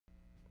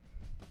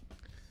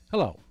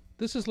Hello,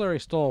 this is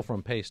Larry Stoll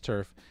from Pace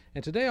Turf,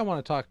 and today I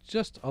want to talk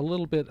just a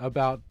little bit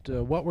about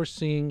what we're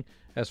seeing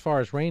as far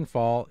as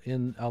rainfall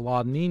in a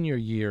La Nina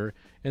year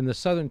in the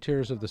southern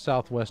tiers of the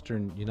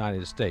southwestern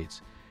United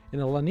States.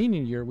 In a La Nina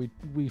year,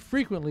 we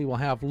frequently will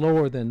have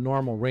lower than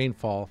normal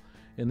rainfall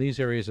in these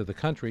areas of the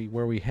country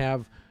where we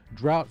have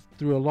drought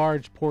through a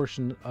large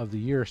portion of the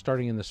year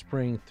starting in the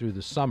spring through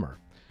the summer.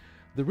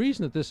 The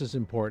reason that this is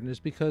important is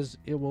because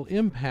it will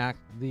impact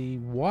the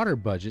water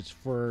budgets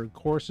for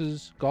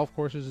courses, golf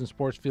courses, and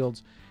sports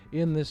fields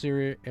in this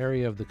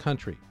area of the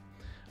country.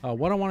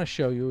 What I want to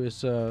show you is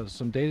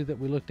some data that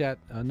we looked at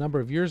a number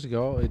of years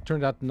ago. It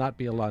turned out to not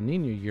be a La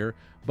Nina year,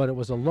 but it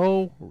was a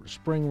low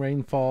spring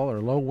rainfall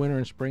or low winter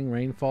and spring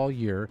rainfall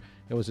year.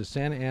 It was at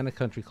Santa Ana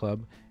Country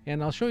Club,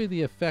 and I'll show you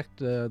the effect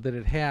that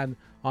it had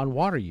on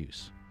water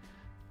use.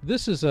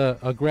 This is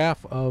a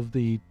graph of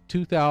the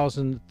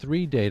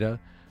 2003 data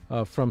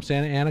from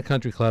Santa Ana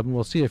Country Club, and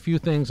we'll see a few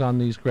things on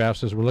these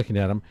graphs as we're looking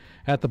at them.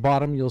 At the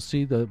bottom, you'll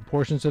see the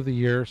portions of the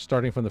year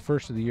starting from the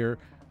first of the year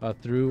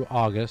through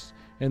August,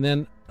 and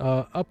then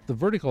up the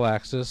vertical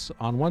axis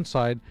on one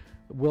side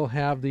we'll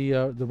have the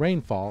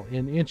rainfall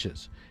in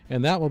inches,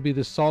 and that will be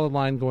the solid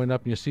line going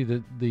up, and you see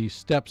the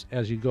steps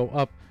as you go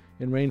up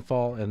in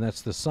rainfall, and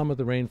that's the sum of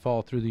the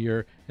rainfall through the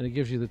year, and it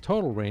gives you the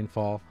total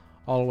rainfall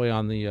all the way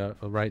on the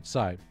right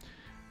side.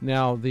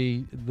 Now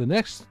the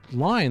next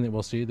line that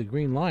we'll see, the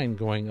green line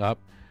going up,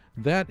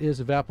 that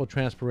is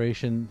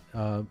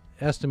evapotranspiration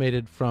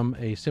estimated from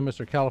a CIMMYS,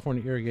 or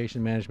California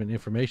Irrigation Management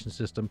Information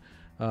System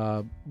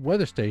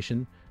weather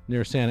station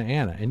near Santa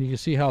Ana. And you can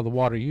see how the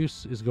water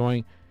use is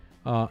going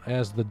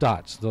as the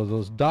dots.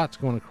 Those dots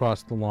going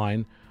across the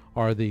line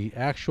are the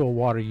actual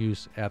water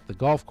use at the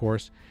golf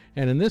course.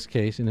 And in this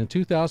case, and in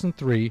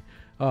 2003,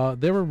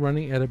 they were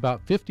running at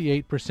about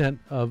 58%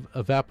 of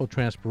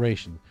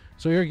evapotranspiration.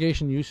 So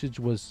irrigation usage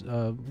was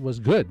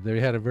good. They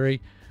had a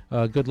very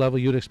good level.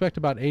 You'd expect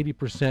about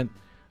 80%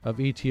 of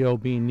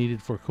ETO being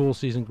needed for cool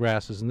season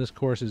grasses, and this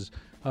course is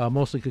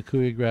mostly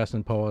kikuyu grass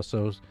and poa.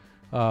 So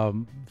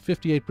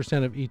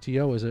 58% of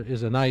ETO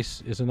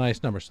is a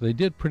nice number. So they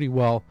did pretty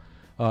well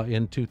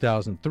in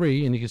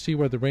 2003, and you can see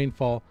where the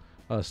rainfall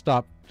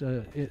stopped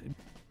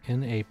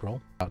in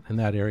April in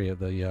that area of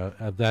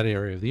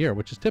the year,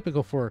 which is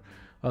typical for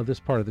this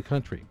part of the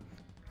country.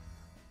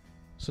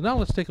 So now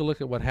let's take a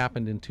look at what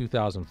happened in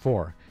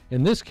 2004.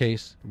 In this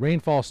case,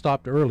 rainfall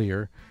stopped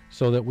earlier,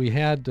 so that we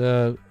had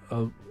a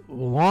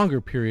longer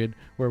period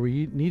where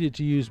we needed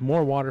to use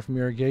more water from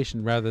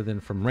irrigation rather than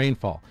from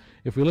rainfall.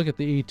 If we look at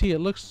the ET, it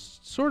looks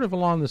sort of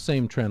along the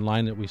same trend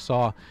line that we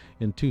saw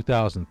in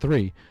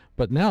 2003.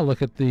 But now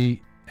look at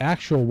the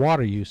actual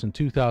water use in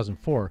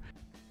 2004.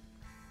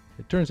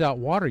 It turns out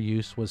water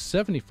use was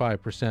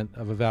 75%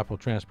 of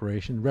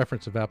evapotranspiration,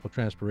 reference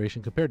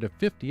evapotranspiration, compared to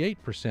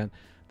 58%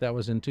 that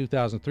was in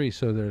 2003.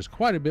 So there's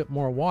quite a bit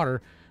more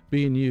water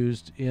being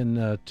used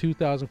in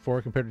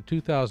 2004 compared to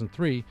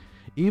 2003,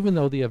 even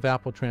though the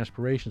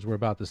evapotranspirations were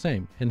about the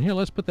same. And here,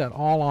 let's put that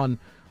all on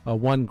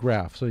one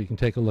graph so you can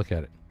take a look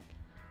at it.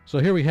 So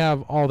here we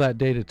have all that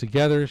data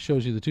together. It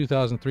shows you the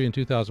 2003 and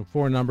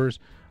 2004 numbers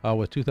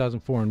with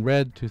 2004 in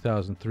red,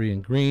 2003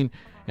 in green,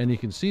 and you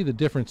can see the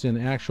difference in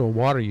actual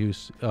water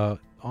use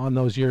on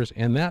those years,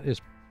 and that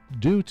is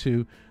due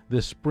to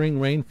the spring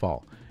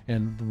rainfall.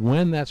 And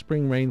when that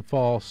spring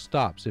rainfall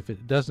stops, if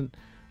it doesn't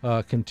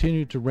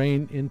continue to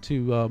rain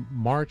into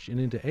March and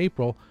into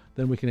April,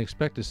 then we can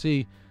expect to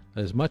see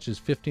as much as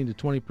 15 to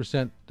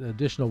 20%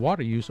 additional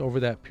water use over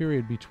that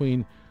period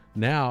between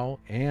now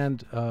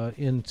and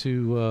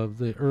into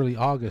the early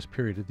August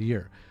period of the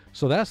year.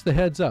 So that's the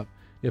heads up.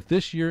 If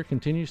this year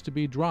continues to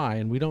be dry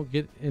and we don't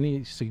get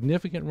any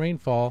significant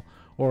rainfall,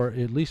 or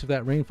at least if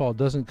that rainfall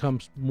doesn't come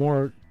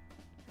more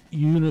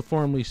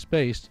uniformly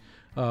spaced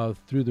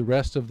through the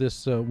rest of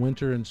this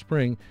winter and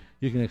spring,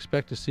 you can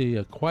expect to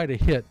see quite a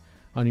hit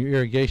on your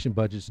irrigation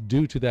budgets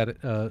due to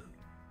that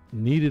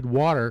needed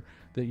water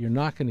that you're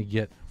not going to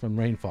get from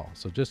rainfall.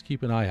 So just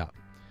keep an eye out.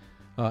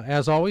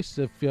 As always,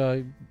 if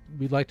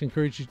we'd like to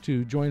encourage you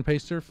to join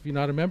Pace Turf if you're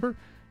not a member,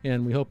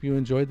 and we hope you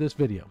enjoyed this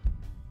video.